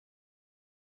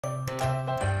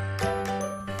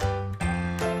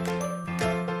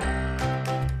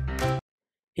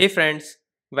Hey friends,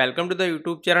 welcome to the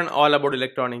YouTube channel all about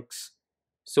electronics.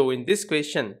 So in this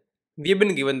question, we have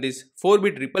been given this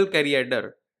 4-bit ripple carry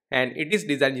adder and it is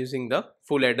designed using the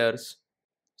full adders.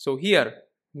 So here,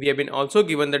 we have been also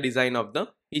given the design of the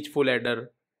each full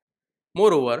adder.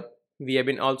 Moreover, we have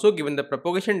been also given the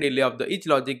propagation delay of the each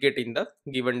logic gate in the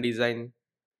given design.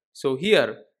 So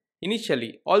here,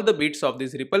 initially all the bits of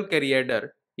this ripple carry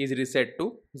adder is reset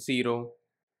to 0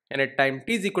 and at time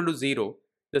t is equal to 0,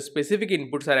 the specific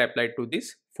inputs are applied to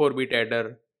this 4-bit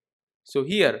adder. So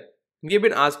here, we have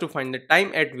been asked to find the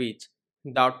time at which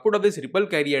the output of this ripple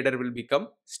carry adder will become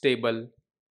stable.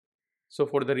 So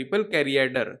for the ripple carry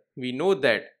adder, we know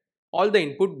that all the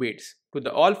input bits to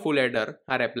the all full adder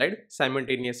are applied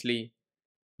simultaneously,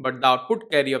 but the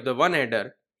output carry of the one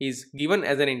adder is given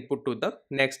as an input to the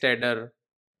next adder.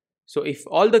 So if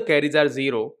all the carries are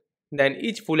 0, then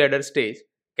each full adder stage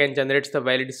can generate the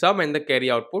valid sum and the carry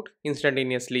output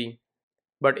instantaneously.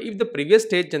 But if the previous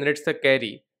stage generates the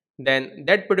carry, then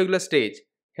that particular stage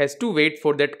has to wait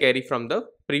for that carry from the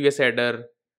previous adder.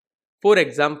 For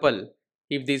example,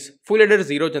 if this full adder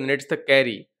 0 generates the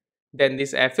carry, then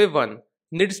this FA1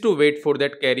 needs to wait for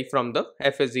that carry from the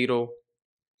FA0.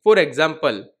 For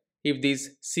example, if this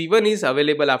C1 is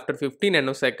available after 15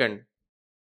 nanosecond,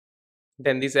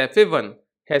 then this FA1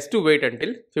 has to wait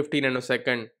until 15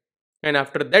 nanosecond, and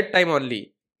after that time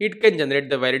only it can generate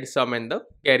the valid sum and the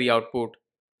carry output.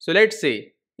 So let's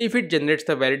say if it generates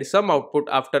the valid sum output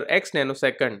after x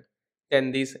nanosecond,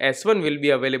 then this S1 will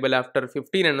be available after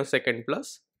 15 nanosecond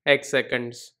plus x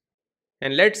seconds.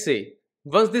 And let's say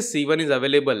once this C1 is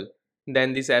available,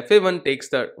 then this FA1 takes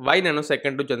the y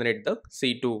nanosecond to generate the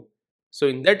C2. So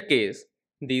in that case,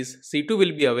 this C2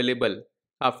 will be available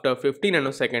after 50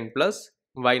 nanosecond plus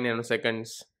y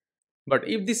nanoseconds. But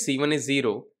if this C1 is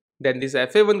 0, then this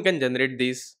FA1 can generate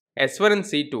this S1 and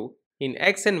C2 in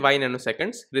x and y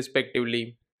nanoseconds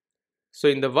respectively. So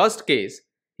in the worst case,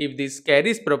 if this carry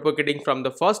is propagating from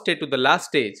the first stage to the last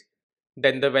stage,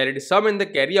 then the valid sum and the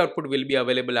carry output will be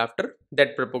available after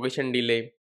that propagation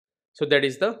delay. So that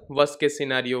is the worst case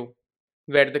scenario,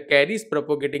 where the carry is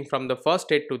propagating from the first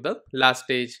stage to the last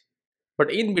stage.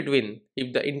 But in between,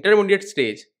 if the intermediate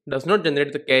stage does not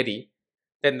generate the carry,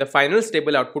 then the final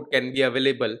stable output can be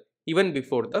available even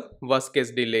before the worst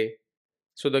case delay.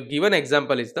 So the given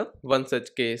example is the one such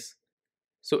case.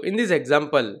 So in this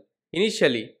example,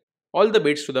 initially all the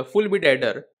bits to the full bit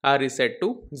adder are reset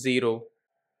to 0.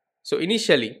 So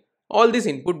initially all these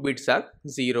input bits are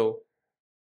 0.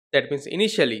 That means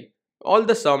initially all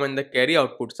the sum and the carry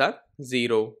outputs are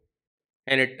 0.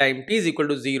 And at time t is equal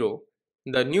to 0,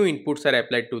 the new inputs are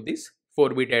applied to this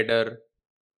 4-bit adder.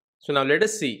 So now let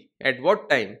us see at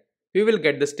what time we will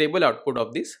get the stable output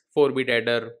of this 4-bit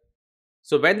adder.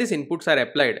 So when these inputs are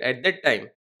applied at that time,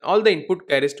 all the input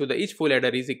carries to the each full adder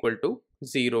is equal to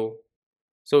 0.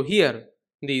 So here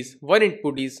this one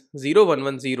input is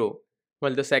 0110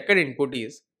 while the second input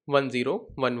is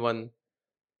 1011.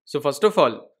 So first of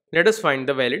all, let us find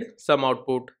the valid sum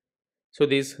output. So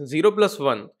this 0 plus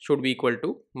 1 should be equal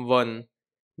to 1.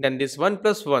 Then this 1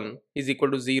 plus 1 is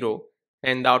equal to 0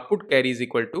 and the output carry is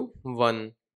equal to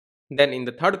 1. Then in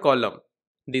the third column,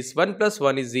 this 1 plus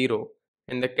 1 is 0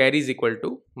 and the carry is equal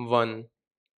to 1.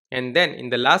 And then in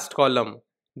the last column,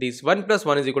 this 1 plus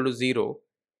 1 is equal to 0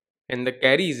 and the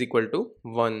carry is equal to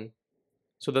 1.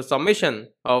 So the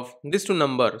summation of these two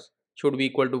numbers should be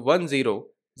equal to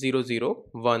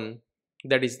 10001.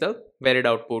 That is the valid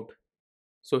output.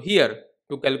 So here,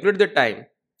 to calculate the time,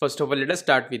 first of all let us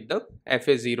start with the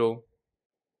FA0.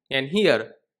 And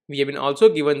here we have been also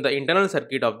given the internal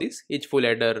circuit of this each full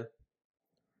adder.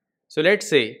 So let's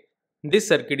say this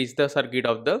circuit is the circuit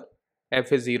of the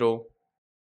FA0.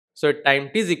 So at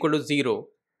time t is equal to 0,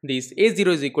 this A0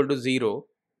 is equal to 0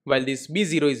 while this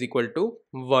B0 is equal to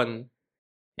 1.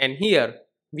 And here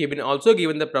we have been also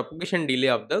given the propagation delay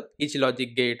of the each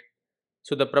logic gate.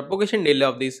 So the propagation delay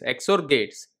of these XOR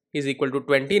gates is equal to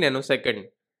 20 nanosecond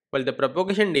while the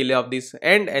propagation delay of this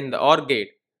AND and the OR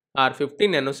gate are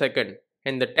 15 nanosecond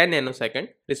and the 10 nanosecond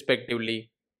respectively.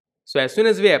 So as soon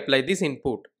as we apply this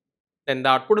input, then the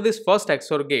output of this first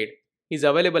XOR gate is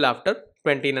available after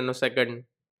 20 nanosecond.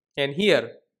 And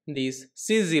here this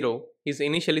C0 is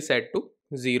initially set to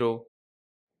 0.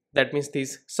 That means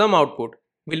this sum output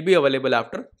will be available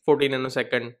after 14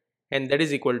 nanosecond and that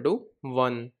is equal to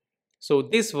 1. So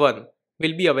this 1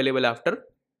 will be available after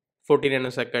 14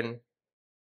 nanosecond.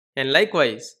 And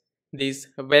likewise, this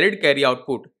valid carry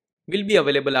output will be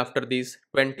available after this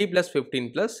 20 plus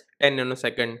 15 plus 10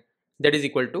 nanosecond, that is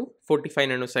equal to 45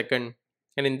 nanosecond,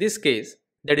 and in this case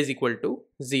that is equal to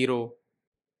 0.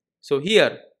 So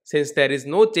here, since there is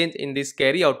no change in this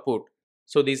carry output,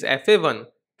 So this FA1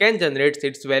 can generate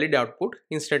its valid output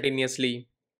instantaneously.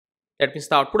 That means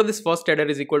the output of this first adder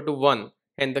is equal to 1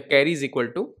 and the carry is equal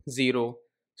to 0.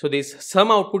 So this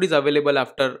sum output is available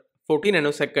after 14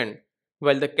 nanosecond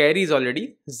while the carry is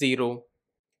already 0.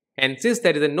 And since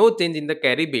there is no change in the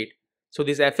carry bit, so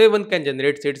this FA1 can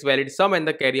generate its valid sum and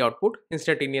the carry output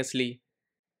instantaneously.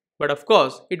 But of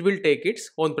course, it will take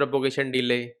its own propagation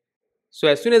delay. So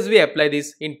as soon as we apply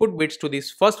these input bits to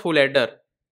this first full adder,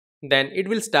 then it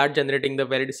will start generating the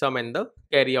valid sum and the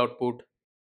carry output.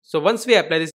 So once we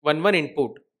apply this 1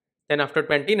 input, then after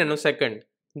 20 nanosecond,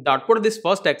 the output of this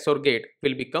first XOR gate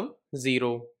will become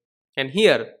 0. And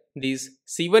here, this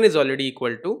C1 is already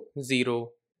equal to 0.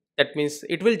 That means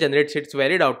it will generate its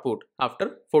valid output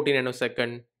after 40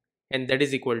 nanosecond, and that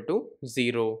is equal to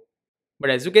 0.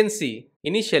 But as you can see,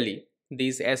 initially,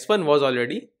 this S1 was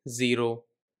already 0.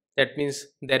 That means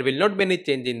there will not be any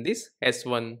change in this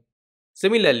S1.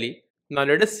 Similarly, now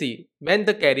let us see when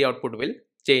the carry output will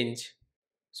change.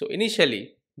 So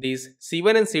initially, these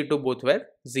C1 and C2 both were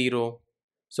 0.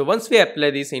 So once we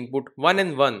apply this input 1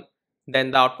 and 1,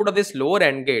 then the output of this lower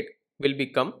AND gate will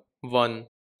become 1.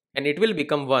 And it will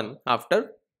become 1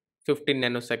 after 15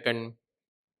 nanosecond.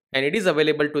 And it is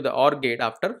available to the OR gate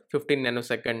after 15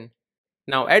 nanosecond.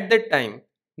 Now at that time,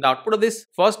 the output of this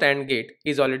first AND gate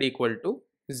is already equal to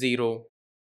 0.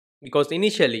 Because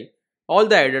initially, all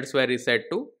the adders were reset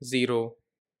to 0.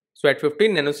 So at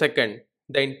 15 nanosecond,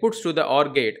 the inputs to the OR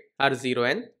gate are 0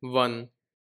 and 1.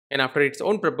 And after its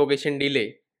own propagation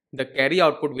delay, the carry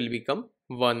output will become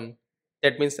 1.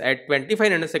 That means at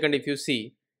 25 nanosecond if you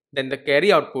see, then the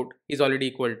carry output is already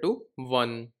equal to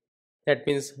 1. That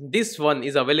means this 1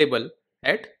 is available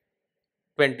at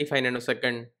 25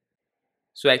 nanosecond.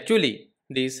 So actually,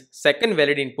 this second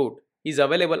valid input is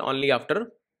available only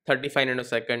after 35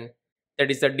 nanosecond. That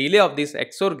is the delay of this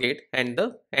XOR gate and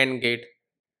the AND gate.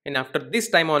 And after this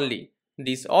time only,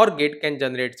 this OR gate can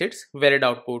generate its valid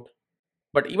output.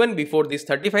 But even before this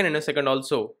 35 nanosecond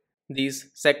also, this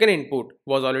second input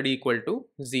was already equal to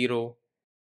 0.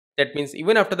 That means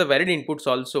even after the valid inputs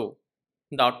also,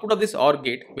 the output of this OR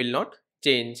gate will not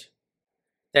change.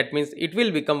 That means it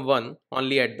will become 1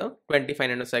 only at the 25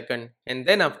 nanosecond, and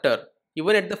then after,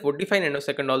 even at the 45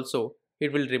 nanosecond also,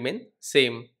 it will remain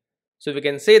same. So we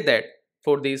can say that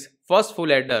for this first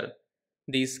full adder,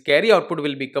 this carry output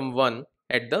will become 1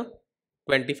 at the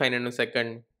 25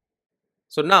 nanosecond.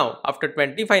 So now after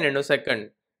 25 nanosecond,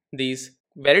 this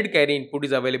valid carry input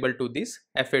is available to this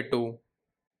FA2.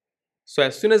 So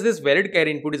as soon as this valid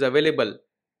carry input is available,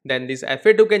 then this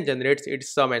FA2 can generate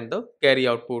its sum and the carry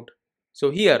output. So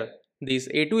here this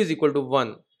A2 is equal to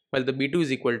 1 while the B2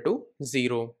 is equal to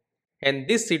 0, and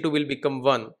this C2 will become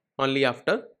 1 only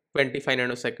after 25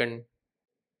 nanosecond.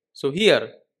 So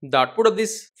here the output of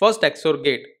this first XOR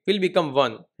gate will become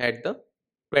 1 at the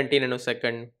 20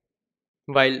 nanosecond,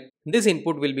 while this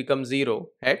input will become 0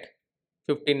 at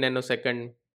 15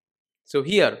 nanosecond. So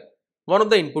here one of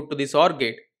the input to this OR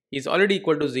gate is already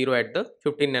equal to 0 at the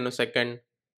 15 nanosecond,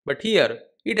 but here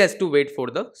it has to wait for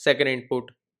the second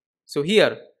input. So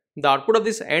here the output of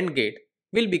this AND gate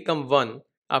will become 1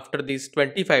 after this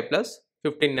 25 plus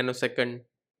 15 nanosecond,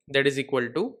 that is equal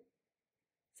to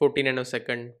 40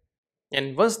 nanosecond.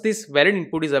 And once this valid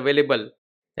input is available,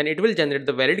 then it will generate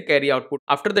the valid carry output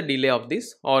after the delay of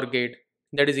this OR gate,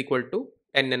 that is equal to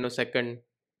 10 nanosecond.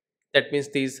 That means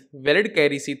this valid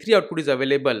carry C3 output is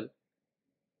available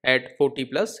at 40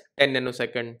 plus 10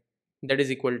 nanosecond, that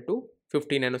is equal to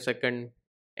 50 nanosecond,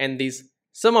 and this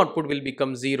sum output will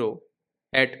become 0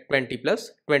 at 20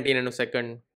 plus 20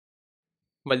 nanosecond,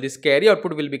 while this carry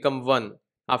output will become 1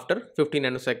 after 50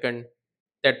 nanosecond.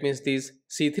 That means this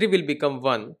C3 will become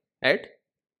 1 at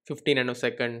 50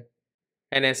 nanosecond,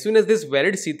 and as soon as this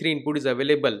valid C3 input is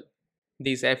available,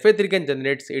 this FA3 can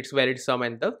generate its valid sum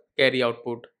and the carry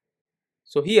output.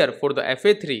 So here for the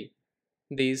FA3,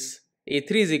 this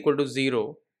A3 is equal to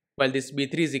 0 while this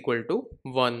B3 is equal to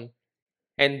 1,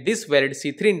 and this valid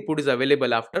C3 input is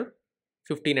available after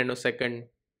 50 nanosecond.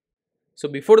 So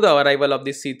before the arrival of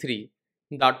this C3,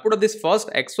 the output of this first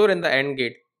XOR and the AND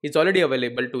gate is already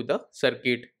available to the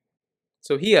circuit.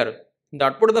 So here the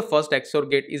output of the first XOR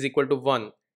gate is equal to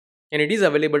 1 and it is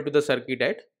available to the circuit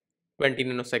at 20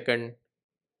 nanosecond.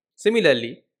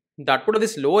 Similarly, the output of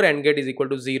this lower AND gate is equal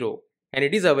to 0 and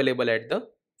it is available at the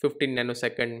 15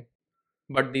 nanosecond.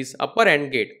 But this upper AND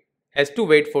gate has to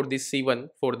wait for this C1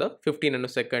 for the 15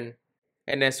 nanosecond,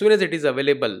 and as soon as it is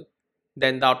available,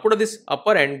 then the output of this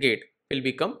upper AND gate will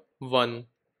become 1.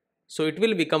 So it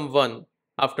will become 1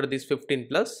 after this 15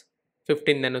 plus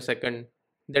 15 nanosecond,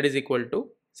 that is equal to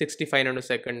 65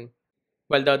 nanosecond,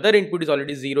 while the other input is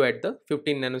already 0 at the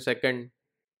 15 nanosecond.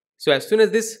 So as soon as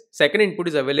this second input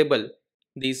is available,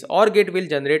 this OR gate will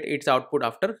generate its output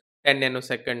after 10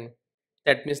 nanosecond.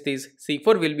 That means this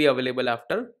C4 will be available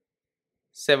after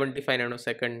 75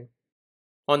 nanosecond.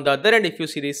 On the other hand, if you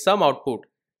see this sum output,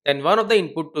 then one of the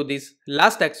input to this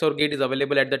last XOR gate is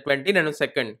available at the 20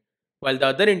 nanosecond, while the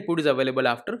other input is available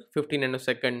after 15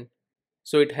 nanosecond.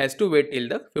 So it has to wait till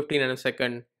the 15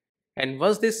 nanosecond. And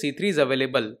once this C3 is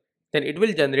available, then it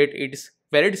will generate its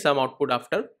valid sum output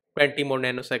after 20 more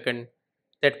nanosecond.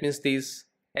 That means this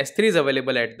S3 is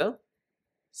available at the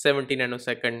 70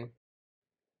 nanosecond.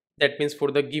 That means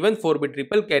for the given 4-bit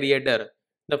triple carry adder,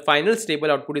 the final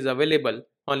stable output is available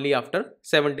only after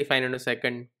 75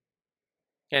 nanosecond.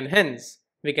 And hence,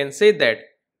 we can say that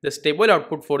the stable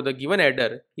output for the given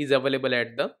adder is available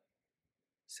at the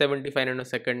 75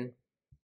 nanosecond.